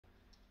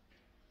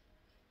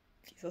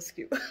She's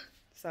askew.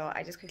 So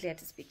I just quickly had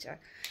to speak to her.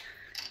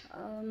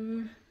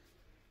 I'm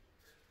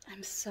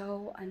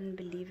so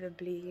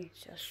unbelievably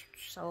just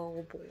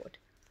so bored.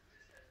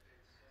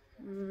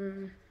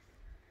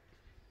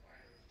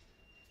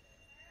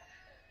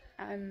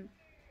 I'm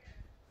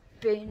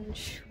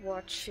binge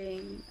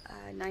watching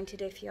 90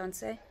 Day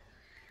Fiancé,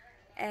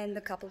 and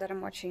the couple that I'm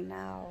watching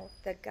now,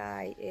 the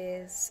guy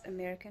is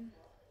American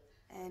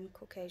and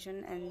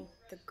Caucasian, and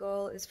the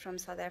girl is from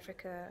South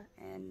Africa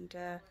and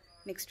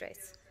mixed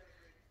race,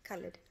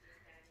 colored.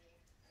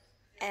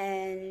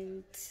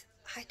 And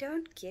I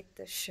don't get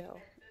the show.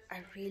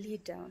 I really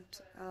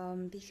don't,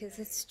 because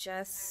it's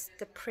just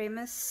the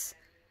premise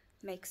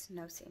makes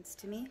no sense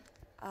to me.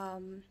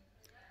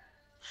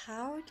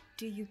 How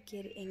do you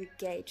get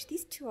engaged?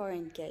 These two are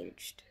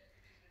engaged.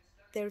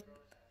 They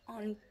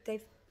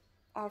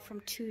are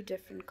from two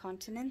different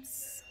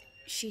continents.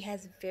 She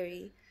has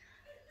very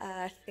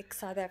thick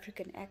South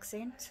African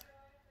accent,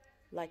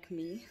 like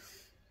me.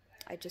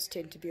 I just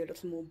tend to be a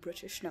little more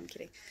British. No, I'm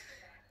kidding.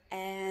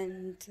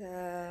 And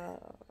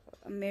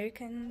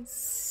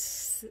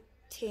Americans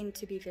tend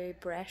to be very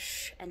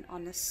brash and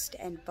honest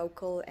and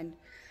vocal, and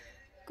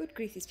good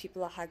grief, these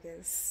people are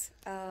huggers.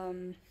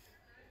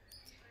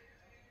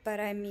 But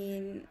I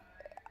mean,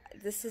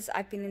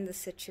 I've been in this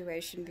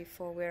situation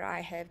before where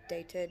I have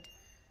dated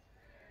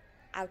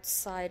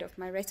outside of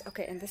my race.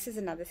 Okay, and this is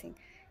another thing.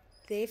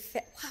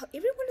 Wow,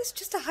 everyone is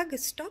just a hugger.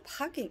 Stop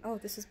hugging. Oh,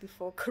 this is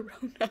before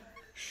Corona.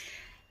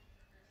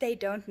 They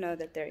don't know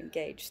that they're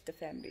engaged, the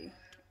family.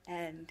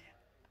 And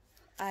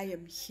I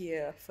am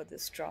here for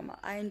this drama.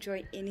 I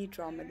enjoy any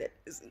drama that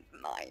isn't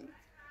mine.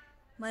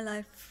 My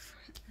life,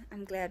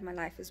 I'm glad my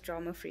life is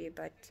drama-free,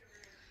 but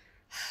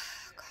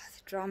God,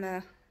 the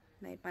drama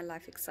made my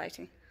life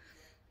exciting.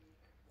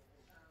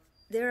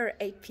 There are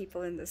 8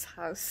 people in this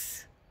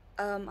house.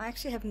 I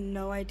actually have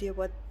no idea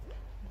what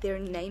their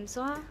names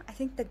are. I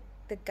think the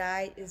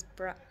guy is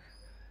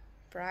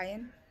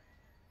Brian.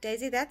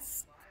 Daisy,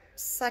 that's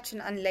such an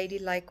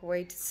unladylike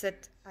way to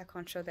sit. I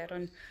can't show that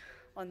on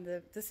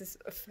the. This is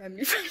a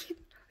family friendly.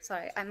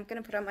 Sorry, I'm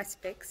gonna put on my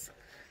specs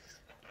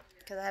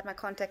because I had my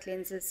contact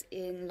lenses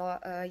in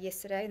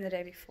yesterday and the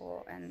day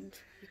before, and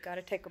you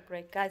gotta take a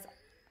break, guys.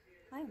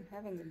 I am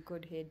having a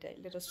good hair day.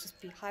 Let us just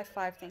be high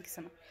five. Thank you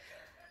so much.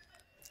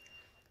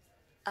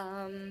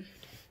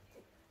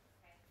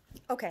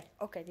 Okay.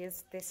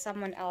 There's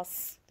someone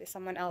else. There's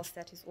someone else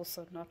that is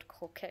also not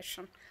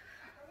Caucasian.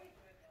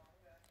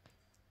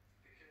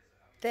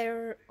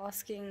 They're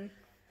asking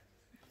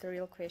the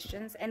real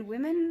questions, and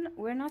women,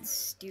 we're not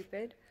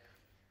stupid.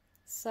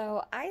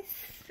 So I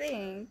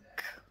think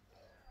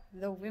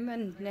the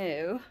women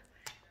know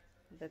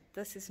that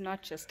this is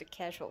not just a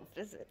casual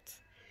visit.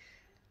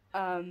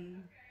 Why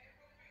am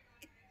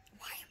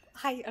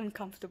I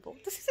uncomfortable?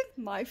 This isn't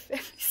my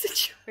family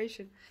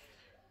situation.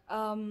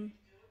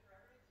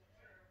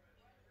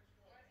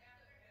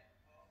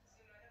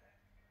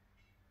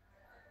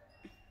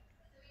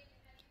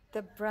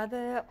 The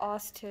brother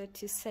asked her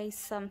to say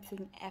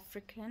something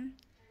African.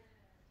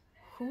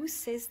 Who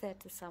says that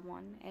to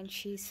someone? And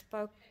she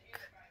spoke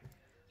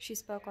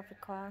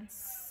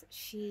Afrikaans.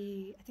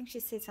 I think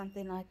she said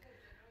something like,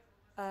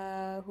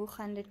 hoe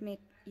gaan dit met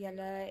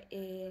julle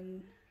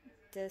en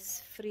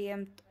dis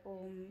vreemd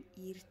om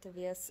hier te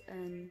wees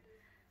in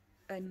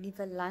 'n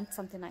nuwe land,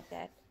 something like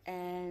that.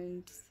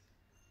 And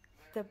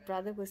the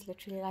brother was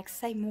literally like,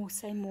 say more,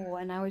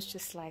 and I was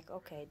just like,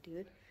 okay,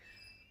 dude.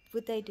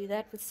 Would they do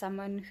that with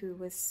someone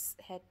who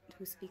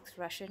speaks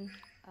Russian?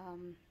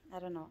 I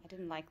don't know. I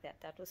didn't like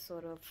that. That was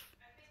sort of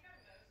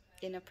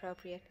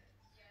inappropriate.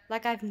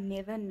 Like, I've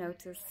never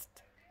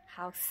noticed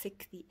how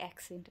thick the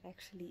accent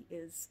actually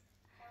is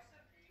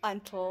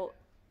until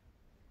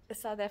a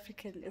South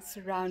African is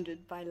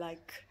surrounded by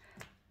like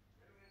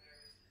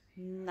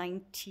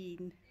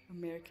 19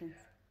 Americans.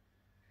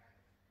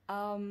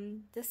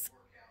 This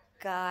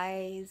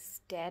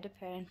guy's dad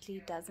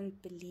apparently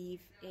doesn't believe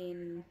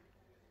in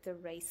the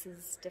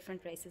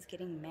different races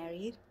getting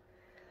married.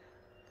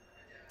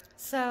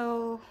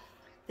 So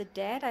the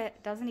dad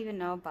doesn't even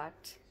know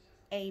about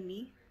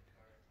Amy.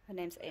 Her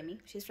name's Amy.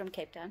 She's from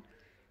Cape Town.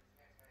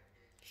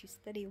 She's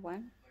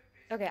 31.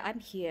 Okay, I'm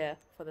here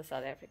for the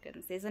South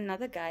Africans. There's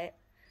another guy,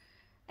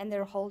 and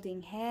they're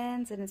holding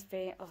hands, and it's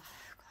very... Oh, God.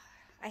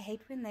 I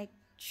hate when they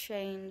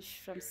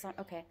change from some...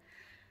 Okay.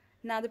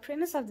 Now, the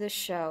premise of this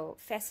show,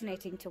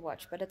 fascinating to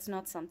watch, but it's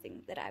not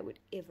something that I would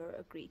ever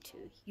agree to.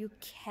 You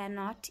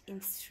cannot, in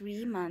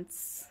 3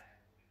 months,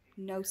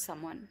 know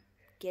someone,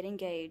 get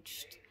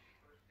engaged,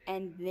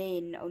 and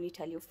then only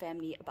tell your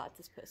family about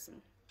this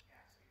person.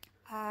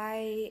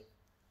 I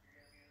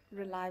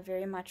rely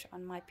very much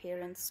on my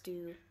parents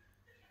to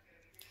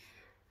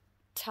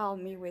tell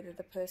me whether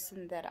the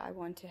person that I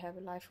want to have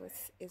a life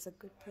with is a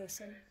good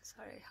person.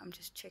 Sorry, I'm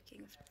just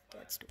checking if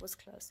Dad's door was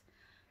closed.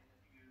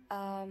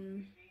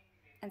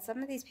 And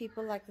some of these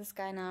people, like this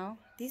guy now,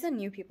 these are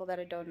new people that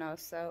I don't know.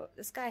 So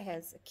this guy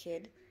has a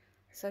kid.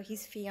 So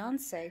his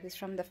fiance, who's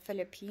from the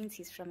Philippines,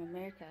 he's from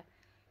America,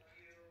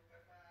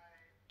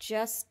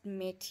 just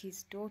met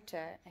his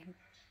daughter, and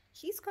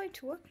He's going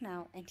to work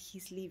now and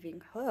he's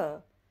leaving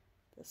her,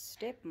 the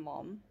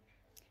stepmom,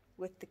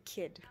 with the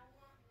kid.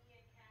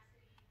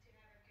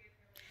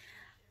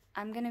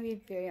 I'm gonna be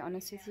very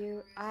honest with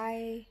you.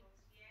 I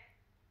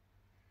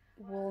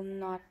will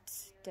not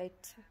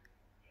date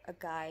a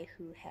guy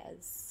who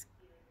has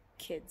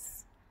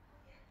kids.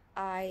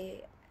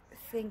 I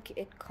think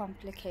it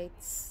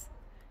complicates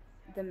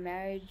the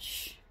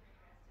marriage,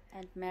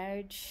 and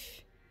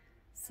marriage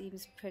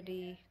seems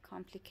pretty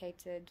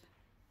complicated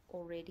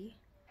already.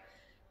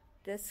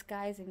 This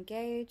guy's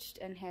engaged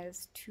and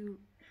has 2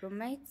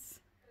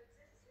 roommates.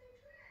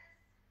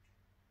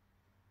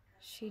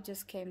 She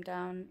just came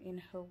down in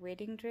her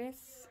wedding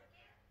dress.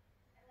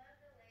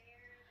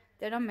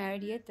 They're not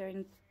married yet, they're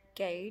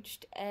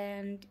engaged,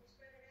 and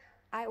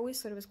I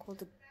always thought it was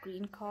called a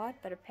green card,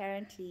 but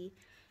apparently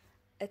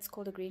it's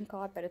called a green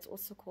card, but it's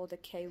also called a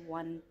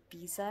K1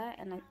 visa,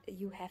 and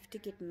you have to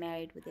get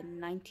married within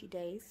 90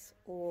 days,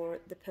 or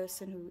the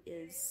person who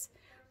is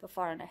the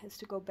foreigner has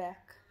to go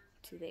back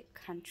to their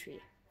country.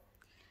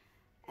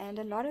 And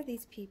a lot of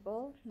these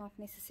people, not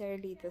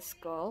necessarily this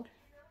girl,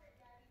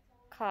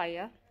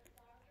 Kaya,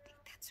 I think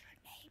that's her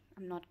name.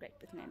 I'm not great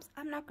with names.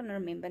 I'm not going to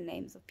remember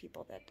names of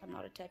people that I'm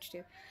not attached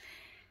to.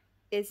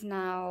 Is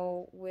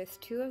now with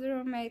 2 of the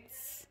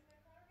roommates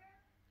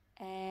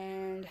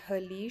and her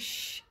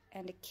leash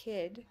and a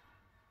kid.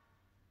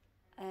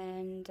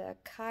 And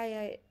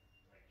Kaya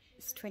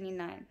is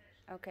 29.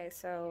 Okay,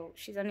 so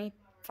she's only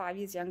 5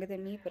 years younger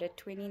than me, but at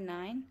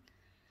 29,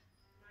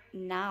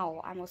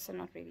 now I'm also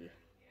not ready.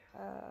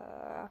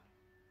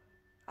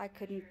 I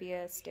couldn't be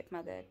a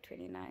stepmother at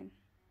 29.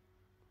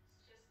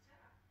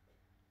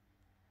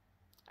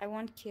 I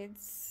want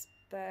kids,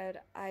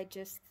 but I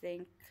just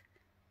think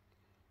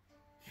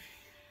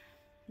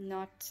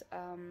not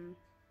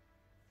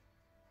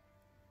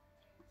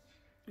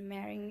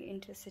marrying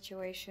into a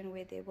situation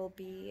where there will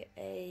be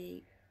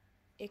a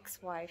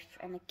ex-wife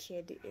and a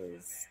kid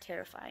is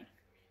terrifying.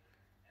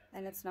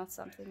 And it's not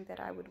something that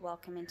I would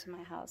welcome into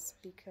my house,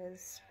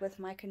 because with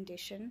my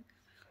condition,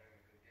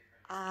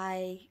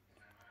 I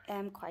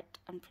am quite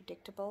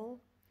unpredictable,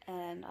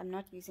 and I'm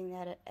not using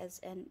that as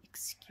an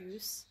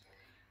excuse,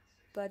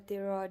 but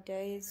there are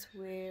days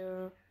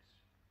where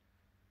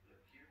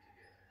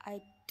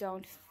I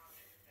don't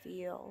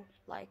feel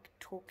like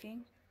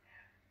talking,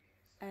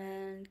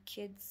 and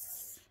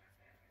kids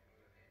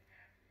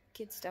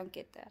don't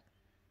get that.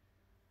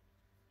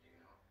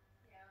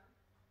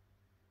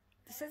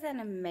 This is an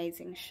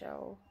amazing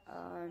show,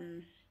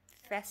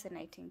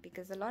 fascinating,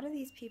 because a lot of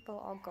these people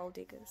are gold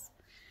diggers,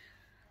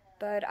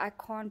 but I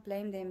can't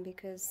blame them,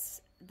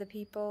 because the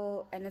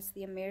people, and it's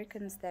the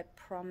Americans that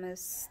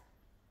promise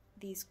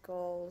these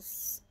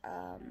girls,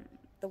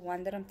 the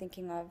one that I'm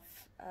thinking of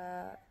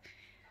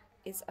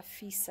is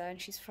Afisa,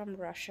 and she's from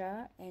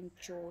Russia, and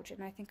George,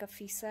 and I think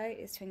Afisa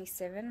is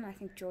 27, I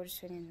think George is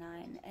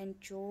 29,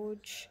 and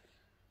George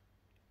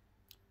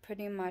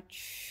pretty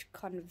much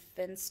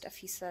convinced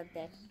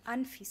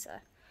Anfisa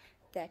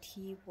that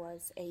he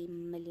was a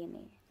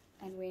millionaire.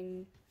 And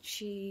when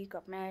she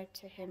got married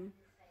to him,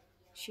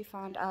 she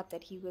found out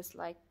that he was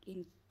like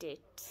in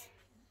debt,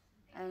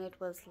 and it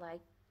was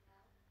like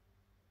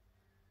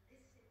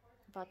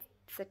about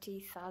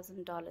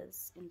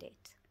 $30,000 in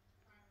debt.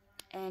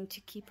 And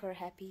to keep her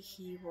happy,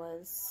 he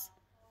was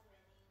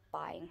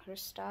buying her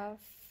stuff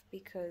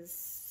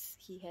because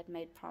he had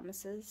made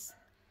promises.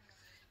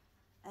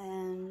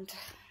 And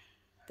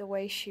the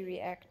way she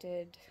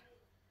reacted,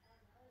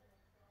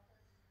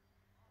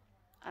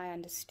 I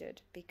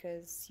understood,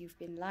 because you've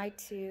been lied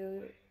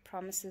to,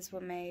 promises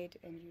were made,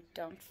 and you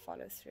don't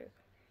follow through.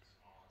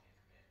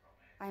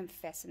 I'm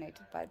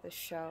fascinated by this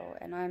show,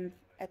 and I'm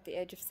at the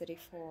age of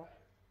 34.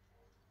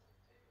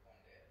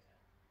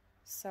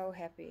 So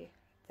happy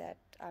that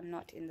I'm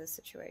not in this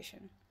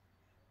situation,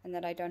 and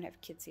that I don't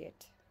have kids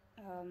yet.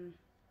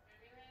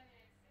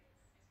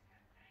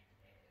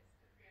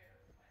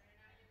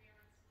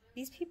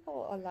 These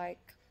people are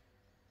like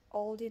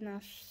old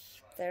enough,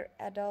 they're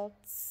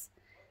adults,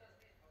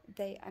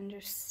 they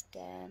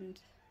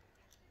understand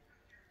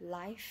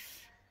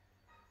life,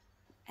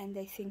 and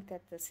they think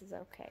that this is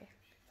okay.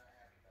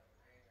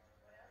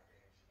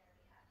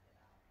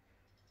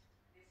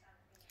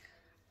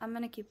 I'm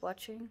gonna keep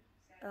watching.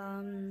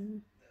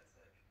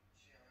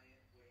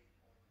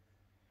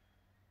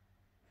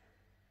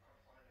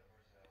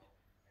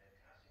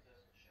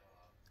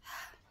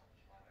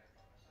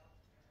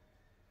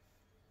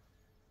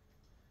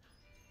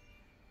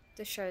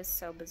 The show is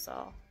so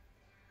bizarre.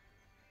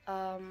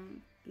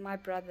 My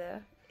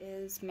brother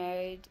is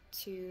married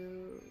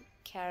to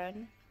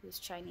Karen, who's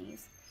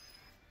Chinese,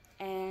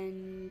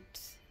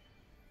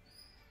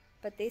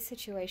 but their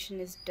situation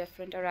is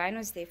different. Orion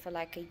was there for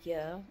like a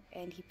year,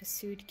 and he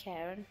pursued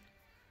Karen,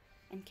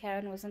 and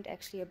Karen wasn't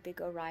actually a big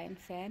Orion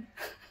fan.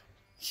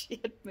 She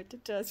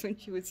admitted to us when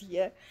she was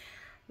here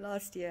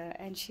last year,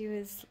 and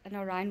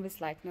Orion was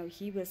like, no,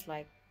 he was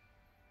like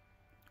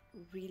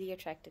really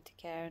attracted to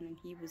Karen, and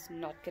he was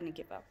not going to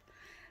give up.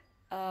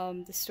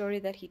 The story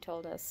that he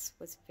told us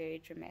was very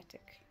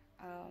dramatic.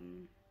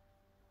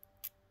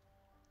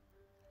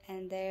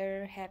 and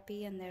they're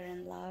happy and they're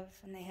in love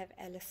and they have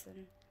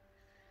Allison.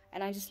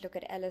 And I just look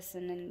at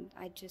Allison and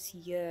I just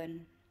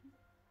yearn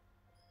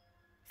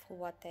for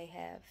what they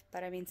have.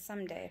 But I mean,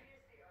 someday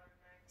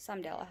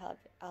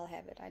I'll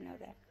have it. I know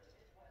that.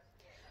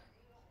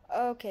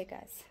 Okay,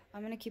 guys,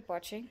 I'm gonna keep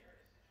watching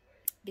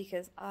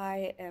because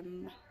I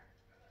am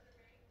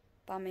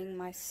bumming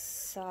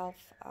myself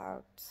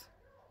out.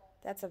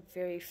 That's a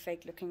very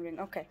fake looking ring.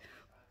 Okay.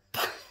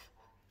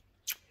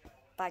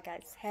 Bye,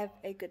 guys. Have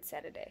a good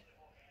Saturday.